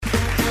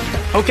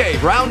Okay,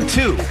 round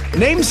two.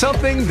 Name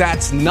something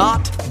that's not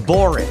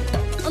boring.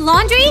 A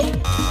laundry?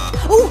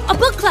 Ooh, a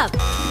book club.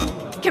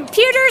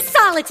 Computer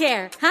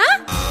solitaire,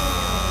 huh?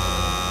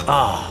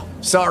 Ah,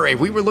 oh, sorry,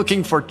 we were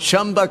looking for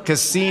Chumba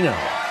Casino.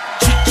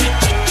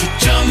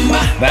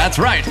 That's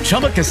right,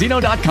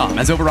 ChumbaCasino.com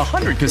has over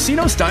 100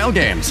 casino-style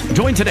games.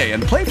 Join today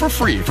and play for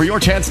free for your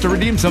chance to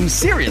redeem some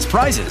serious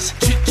prizes.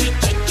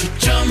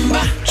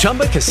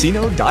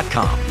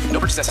 ChumbaCasino.com. No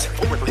purchase necessary.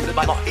 Void where prohibited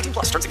by law. 18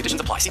 plus. Terms and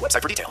conditions apply. See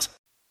website for details.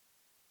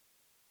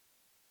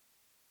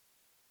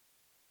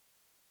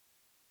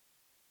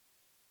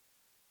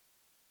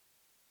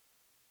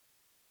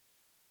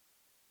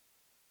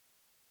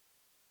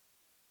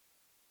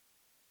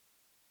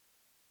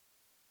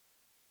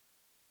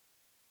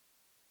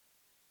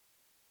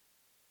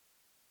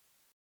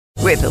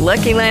 With the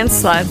Lucky Land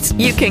Slots,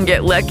 you can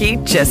get lucky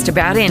just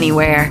about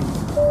anywhere.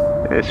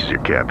 This is your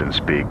captain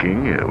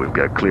speaking. We've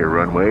got clear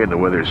runway and the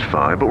weather's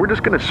fine, but we're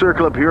just going to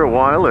circle up here a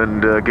while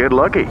and get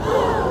lucky.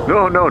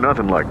 No,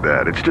 nothing like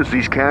that. It's just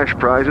these cash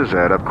prizes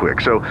add up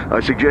quick. So I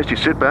suggest you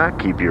sit back,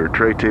 keep your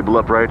tray table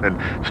upright, and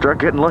start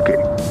getting lucky.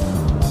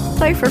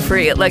 Play for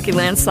free at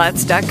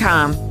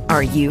LuckyLandSlots.com.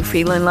 Are you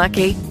feeling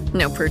lucky?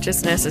 No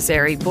purchase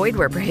necessary. Void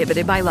where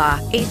prohibited by law.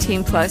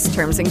 18 plus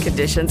terms and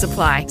conditions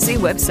apply. See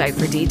website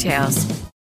for details.